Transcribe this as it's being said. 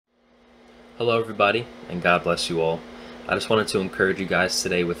Hello everybody, and God bless you all. I just wanted to encourage you guys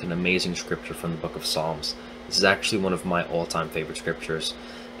today with an amazing scripture from the book of Psalms. This is actually one of my all-time favorite scriptures,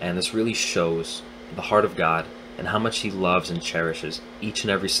 and this really shows the heart of God and how much He loves and cherishes each and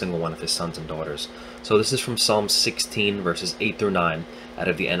every single one of His sons and daughters. So this is from Psalm 16 verses 8 through 9 out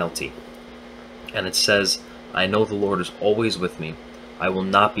of the NLT. And it says, "I know the Lord is always with me. I will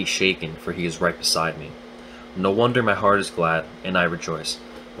not be shaken, for He is right beside me. No wonder my heart is glad, and I rejoice.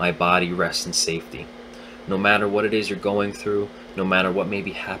 My body rests in safety." No matter what it is you're going through, no matter what may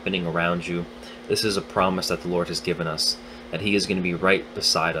be happening around you, this is a promise that the Lord has given us, that He is going to be right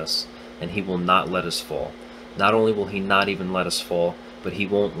beside us, and He will not let us fall. Not only will He not even let us fall, but He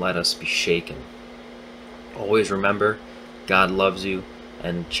won't let us be shaken. Always remember, God loves you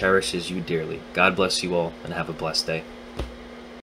and cherishes you dearly. God bless you all, and have a blessed day.